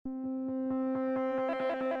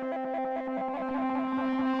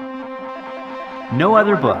No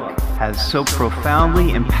other book has so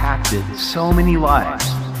profoundly impacted so many lives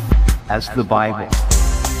as the Bible.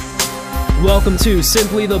 Welcome to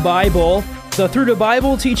Simply the Bible, the Through the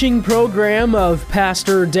Bible teaching program of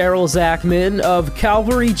Pastor Daryl Zachman of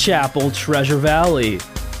Calvary Chapel, Treasure Valley.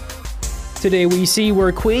 Today we see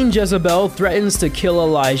where Queen Jezebel threatens to kill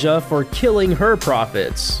Elijah for killing her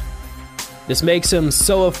prophets. This makes him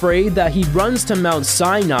so afraid that he runs to Mount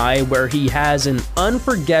Sinai, where he has an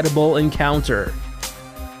unforgettable encounter.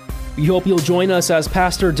 We hope you'll join us as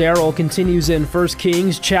Pastor Daryl continues in 1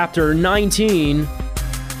 Kings chapter 19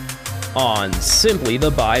 on Simply the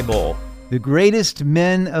Bible. The greatest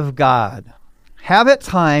men of God have at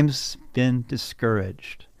times been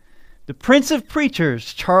discouraged. The Prince of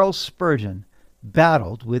Preachers, Charles Spurgeon,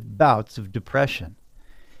 battled with bouts of depression.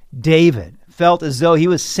 David felt as though he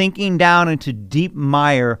was sinking down into deep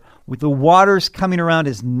mire with the waters coming around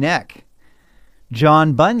his neck.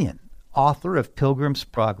 John Bunyan, author of Pilgrim's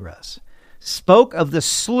Progress, spoke of the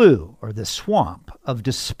slough or the swamp of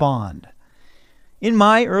despond. In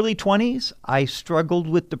my early 20s, I struggled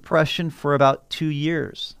with depression for about 2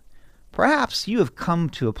 years. Perhaps you have come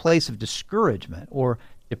to a place of discouragement or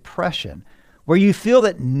depression where you feel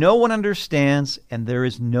that no one understands and there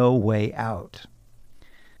is no way out.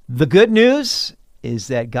 The good news is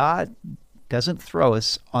that God doesn't throw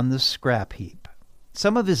us on the scrap heap.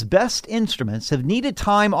 Some of his best instruments have needed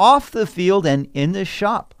time off the field and in the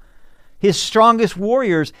shop. His strongest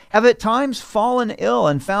warriors have at times fallen ill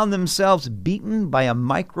and found themselves beaten by a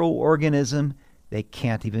microorganism they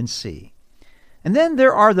can't even see. And then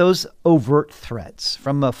there are those overt threats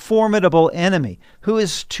from a formidable enemy who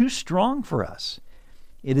is too strong for us.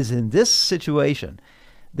 It is in this situation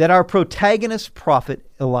that our protagonist prophet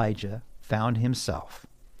Elijah found himself.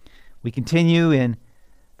 We continue in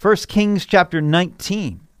 1 Kings chapter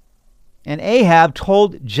 19. And Ahab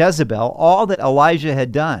told Jezebel all that Elijah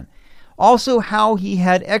had done, also how he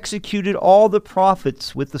had executed all the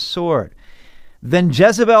prophets with the sword. Then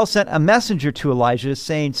Jezebel sent a messenger to Elijah,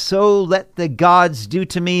 saying, "So let the gods do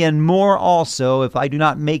to me and more also, if I do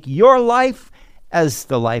not make your life as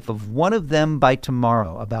the life of one of them by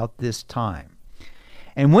tomorrow about this time."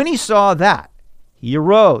 And when he saw that, he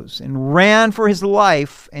arose and ran for his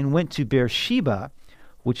life and went to Beersheba,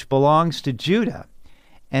 which belongs to Judah,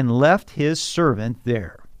 and left his servant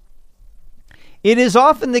there. It is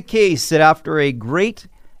often the case that after a great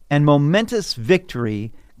and momentous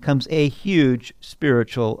victory comes a huge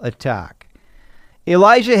spiritual attack.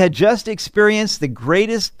 Elijah had just experienced the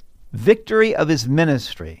greatest victory of his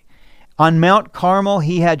ministry. On Mount Carmel,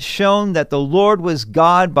 he had shown that the Lord was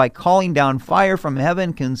God by calling down fire from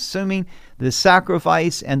heaven, consuming the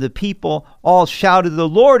sacrifice, and the people all shouted, "The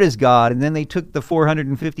Lord is God." And then they took the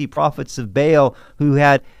 450 prophets of Baal who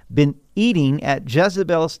had been eating at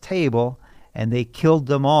Jezebel's table, and they killed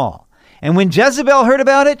them all. And when Jezebel heard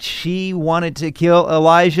about it, she wanted to kill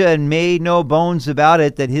Elijah and made no bones about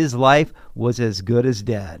it that his life was as good as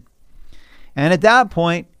dead. And at that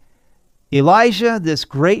point, Elijah, this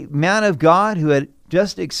great man of God who had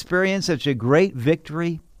just experienced such a great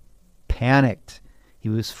victory, panicked. He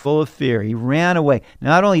was full of fear. He ran away.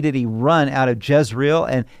 Not only did he run out of Jezreel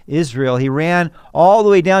and Israel, he ran all the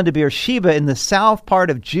way down to Beersheba in the south part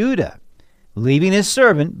of Judah, leaving his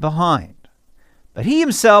servant behind. But he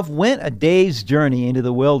himself went a day's journey into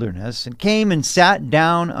the wilderness and came and sat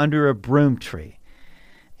down under a broom tree.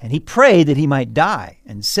 And he prayed that he might die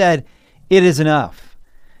and said, "It is enough.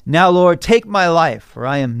 Now, Lord, take my life, for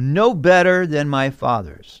I am no better than my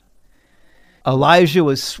fathers." Elijah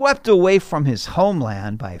was swept away from his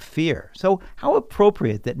homeland by fear. So how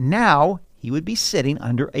appropriate that now he would be sitting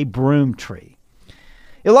under a broom tree.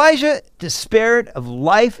 Elijah despaired of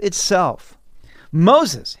life itself.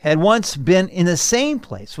 Moses had once been in the same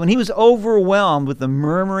place when he was overwhelmed with the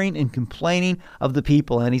murmuring and complaining of the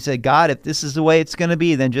people. And he said, "God, if this is the way it's going to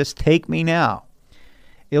be, then just take me now."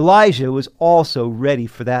 Elijah was also ready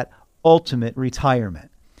for that ultimate retirement.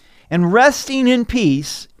 And resting in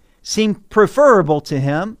peace seemed preferable to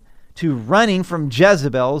him to running from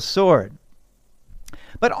Jezebel's sword.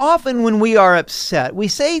 But often when we are upset, we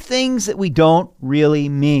say things that we don't really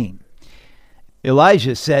mean.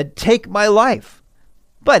 Elijah said, "Take my life."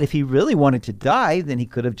 But if he really wanted to die, then he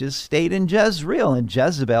could have just stayed in Jezreel, and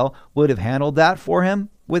Jezebel would have handled that for him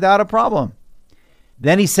without a problem.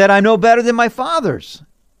 Then he said, "I'm no better than my fathers."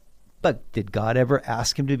 But did God ever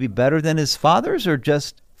ask him to be better than his fathers, or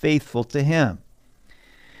just faithful to him?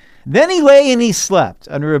 Then he lay and he slept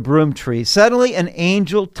under a broom tree. Suddenly an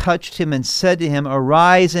angel touched him and said to him,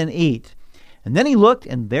 "Arise and eat." And then he looked,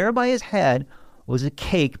 and there by his head was a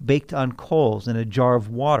cake baked on coals and a jar of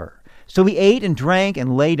water. So he ate and drank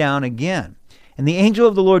and lay down again. And the angel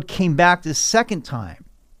of the Lord came back the second time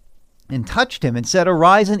and touched him and said,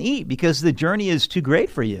 "Arise and eat, because the journey is too great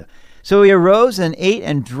for you." So he arose and ate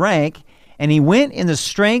and drank, and he went in the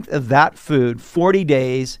strength of that food 40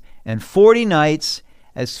 days and 40 nights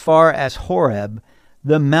as far as Horeb,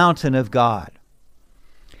 the mountain of God.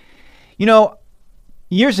 You know,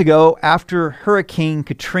 years ago, after Hurricane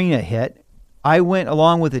Katrina hit, I went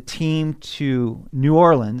along with a team to New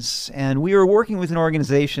Orleans, and we were working with an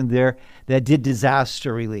organization there that did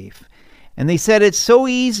disaster relief. And they said it's so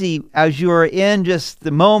easy as you are in just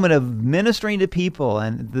the moment of ministering to people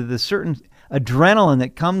and the certain adrenaline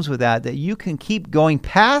that comes with that you can keep going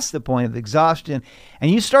past the point of exhaustion,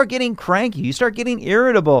 and you start getting cranky, you start getting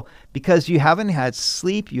irritable because you haven't had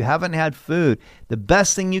sleep, you haven't had food. The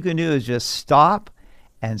best thing you can do is just stop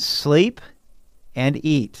and sleep and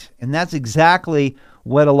eat. And that's exactly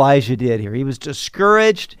what Elijah did here. He was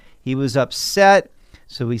discouraged. He was upset.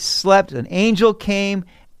 So he slept. An angel came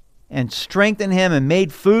and strengthened him and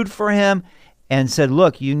made food for him and said,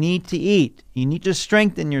 "Look, you need to eat. You need to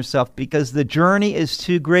strengthen yourself because the journey is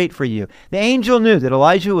too great for you." The angel knew that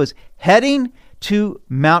Elijah was heading to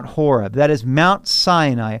Mount Horeb. That is Mount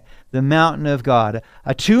Sinai, the mountain of God,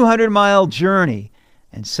 a 200-mile journey.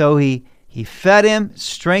 And so he fed him,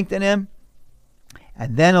 strengthened him,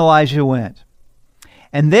 and then Elijah went.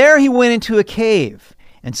 And there he went into a cave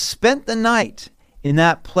and spent the night in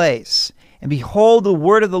that place. And behold, the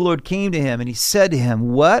word of the Lord came to him, and he said to him,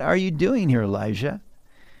 "What are you doing here, Elijah?"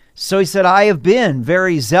 So he said, "I have been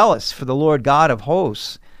very zealous for the Lord God of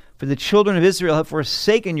hosts, for the children of Israel have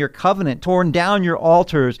forsaken your covenant, torn down your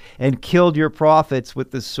altars, and killed your prophets with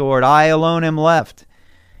the sword. I alone am left,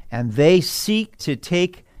 and they seek to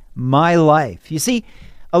take my life." You see,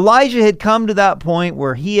 Elijah had come to that point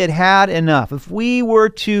where he had had enough. If we were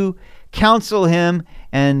to counsel him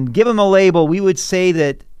and give him a label, we would say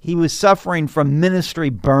that he was suffering from ministry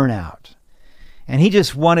burnout. And he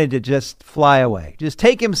just wanted to just fly away, just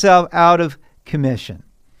take himself out of commission.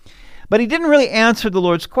 But he didn't really answer the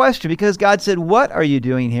Lord's question because God said, "What are you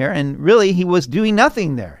doing here?" And really, he was doing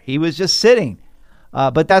nothing there. He was just sitting.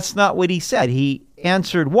 But that's not what he said. He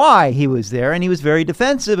answered why he was there, and he was very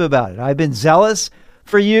defensive about it. "I've been zealous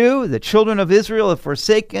for you. The children of Israel have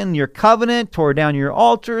forsaken your covenant, tore down your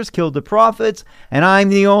altars, killed the prophets, and I'm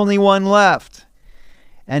the only one left."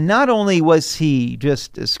 And not only was he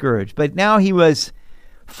just discouraged, but now he was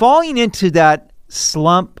falling into that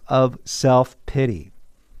slump of self-pity.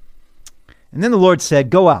 And then the Lord said,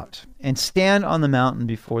 "Go out and stand on the mountain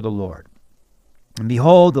before the Lord." And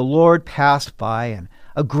behold, the Lord passed by, and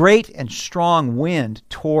a great and strong wind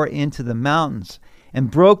tore into the mountains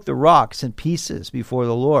and broke the rocks in pieces before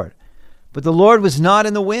the Lord. But the Lord was not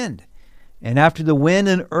in the wind. And after the wind,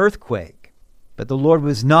 an earthquake. But the Lord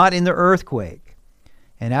was not in the earthquake.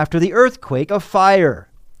 And after the earthquake, a fire.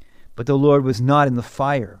 But the Lord was not in the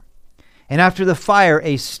fire. And after the fire,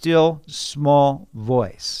 a still small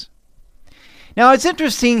voice. Now, it's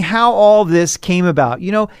interesting how all this came about.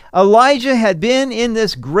 You know, Elijah had been in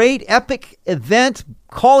this great epic event,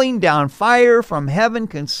 calling down fire from heaven,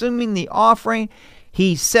 consuming the offering.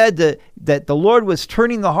 He said that the Lord was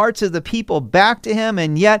turning the hearts of the people back to him,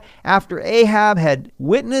 and yet after Ahab had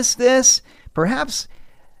witnessed this, perhaps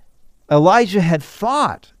Elijah had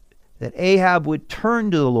thought that Ahab would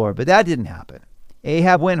turn to the Lord, but that didn't happen.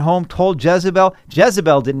 Ahab went home, told Jezebel.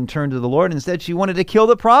 Jezebel didn't turn to the Lord. Instead, she wanted to kill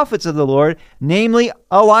the prophets of the Lord, namely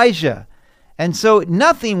Elijah. And so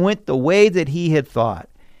nothing went the way that he had thought.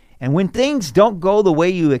 And when things don't go the way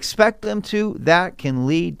you expect them to, that can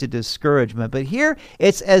lead to discouragement. But here,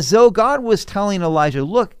 it's as though God was telling Elijah,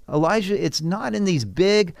 "Look, Elijah, it's not in these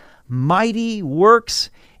big, mighty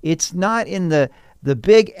works. It's not in the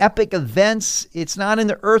big, epic events. It's not in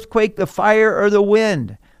the earthquake, the fire, or the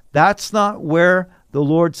wind. That's not where the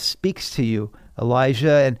Lord speaks to you,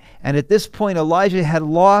 Elijah." And at this point, Elijah had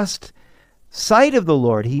lost sight of the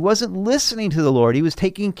Lord. He wasn't listening to the Lord. He was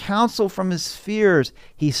taking counsel from his fears.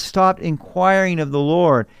 He stopped inquiring of the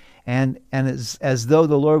Lord. And as though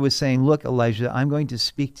the Lord was saying, "Look, Elijah, I'm going to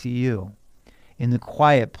speak to you in the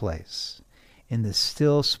quiet place, in the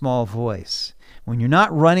still small voice. When you're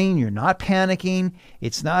not running, you're not panicking.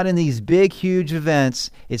 It's not in these big, huge events.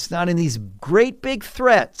 It's not in these great, big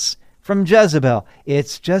threats from Jezebel.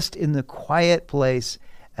 It's just in the quiet place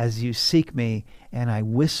as you seek me, and I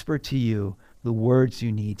whisper to you the words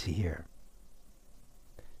you need to hear."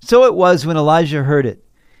 So it was when Elijah heard it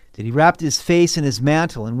that he wrapped his face in his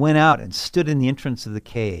mantle and went out and stood in the entrance of the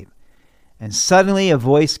cave. And suddenly a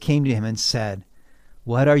voice came to him and said,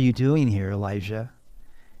 "What are you doing here, Elijah?"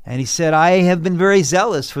 And he said, I have been very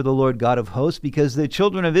zealous for the Lord God of hosts, because the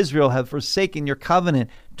children of Israel have forsaken your covenant,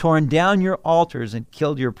 torn down your altars, and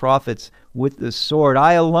killed your prophets with the sword.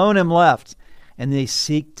 I alone am left, and they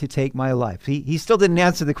seek to take my life. He still didn't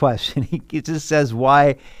answer the question. He just says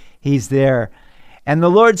why he's there. And the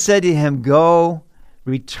Lord said to him, go,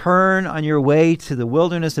 return on your way to the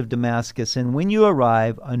wilderness of Damascus, and when you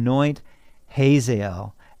arrive, anoint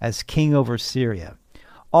Hazael as king over Syria.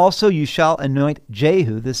 Also you shall anoint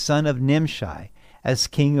Jehu the son of Nimshi as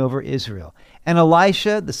king over Israel, and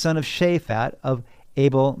Elisha the son of Shaphat of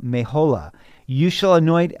Abel-Meholah you shall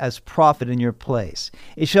anoint as prophet in your place.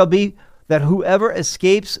 It shall be that whoever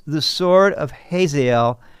escapes the sword of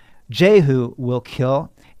Hazael, Jehu will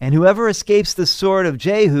kill, and whoever escapes the sword of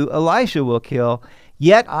Jehu, Elisha will kill.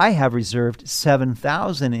 Yet I have reserved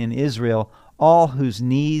 7,000 in Israel, all whose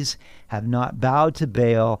knees have not bowed to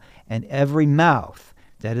Baal, and every mouth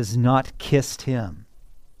that has not kissed him.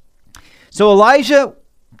 So Elijah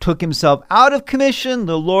took himself out of commission.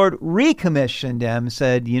 The Lord recommissioned him,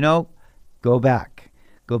 said, go back.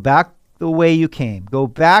 Go back the way you came. Go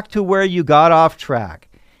back to where you got off track.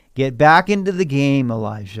 Get back into the game,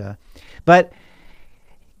 Elijah. But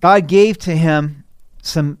God gave to him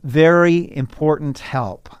some very important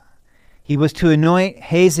help. He was to anoint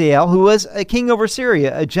Hazael, who was a king over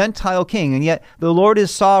Syria, a Gentile king, and yet the Lord is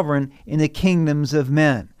sovereign in the kingdoms of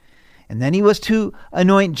men. And then he was to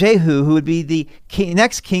anoint Jehu, who would be the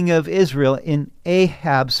next king of Israel, in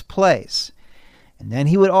Ahab's place. And then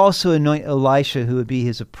he would also anoint Elisha, who would be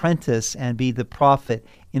his apprentice and be the prophet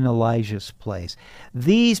in Elijah's place.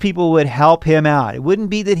 These people would help him out. It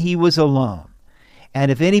wouldn't be that he was alone. And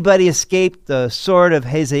if anybody escaped the sword of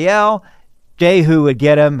Hazael, Jehu would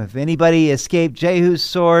get him. If anybody escaped Jehu's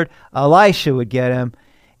sword, Elisha would get him.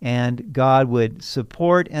 And God would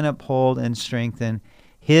support and uphold and strengthen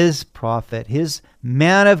his prophet, his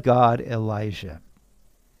man of God, Elijah.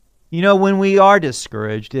 When we are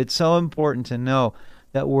discouraged, it's so important to know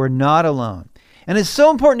that we're not alone. And it's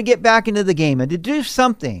so important to get back into the game and to do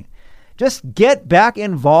something. Just get back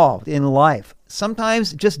involved in life.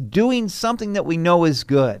 Sometimes just doing something that we know is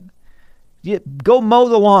good. Go mow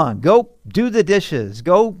the lawn. Go do the dishes.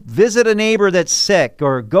 Go visit a neighbor that's sick,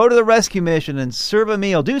 or go to the rescue mission and serve a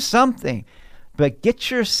meal. Do something. But get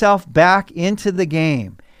yourself back into the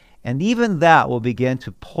game. And even that will begin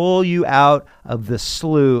to pull you out of the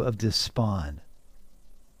slough of despond.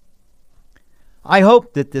 I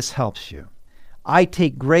hope that this helps you. I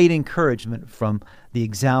take great encouragement from the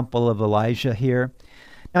example of Elijah here.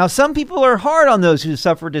 Now, some people are hard on those who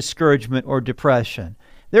suffer discouragement or depression.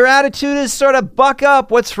 Their attitude is sort of, buck up,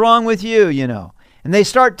 what's wrong with you, And they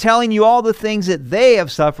start telling you all the things that they have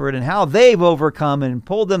suffered and how they've overcome and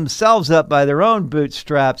pulled themselves up by their own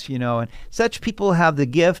bootstraps, And such people have the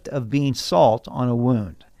gift of being salt on a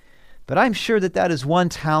wound. But I'm sure that is one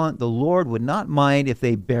talent the Lord would not mind if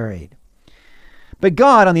they buried. But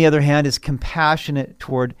God, on the other hand, is compassionate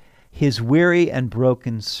toward his weary and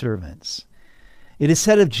broken servants. It is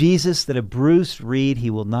said of Jesus that a bruised reed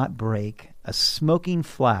he will not break, a smoking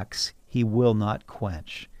flax he will not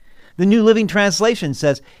quench. The New Living Translation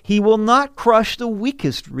says, he will not crush the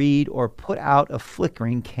weakest reed or put out a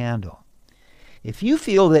flickering candle. If you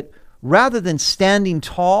feel that rather than standing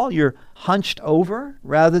tall, you're hunched over,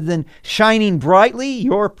 rather than shining brightly,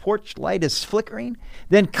 your porch light is flickering,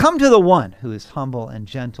 then come to the one who is humble and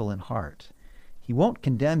gentle in heart. He won't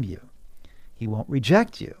condemn you. He won't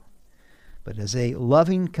reject you. But as a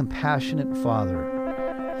loving, compassionate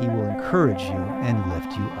Father, he will encourage you and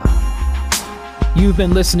lift you up. You've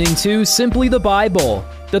been listening to Simply the Bible,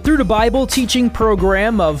 the Through the Bible teaching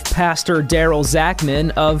program of Pastor Daryl Zachman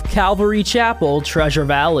of Calvary Chapel, Treasure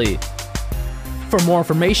Valley. For more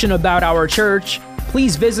information about our church,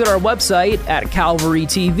 please visit our website at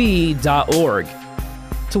calvarytv.org.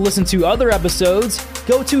 To listen to other episodes,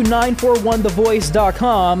 go to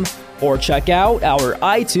 941thevoice.com or check out our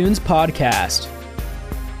iTunes podcast.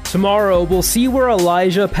 Tomorrow, we'll see where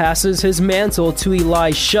Elijah passes his mantle to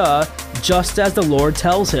Elisha, just as the Lord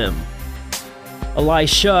tells him.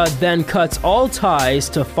 Elisha then cuts all ties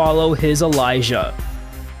to follow his Elijah.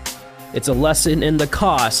 It's a lesson in the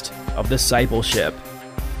cost of discipleship.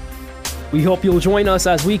 We hope you'll join us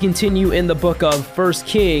as we continue in the book of 1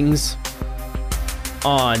 Kings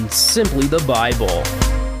on Simply the Bible.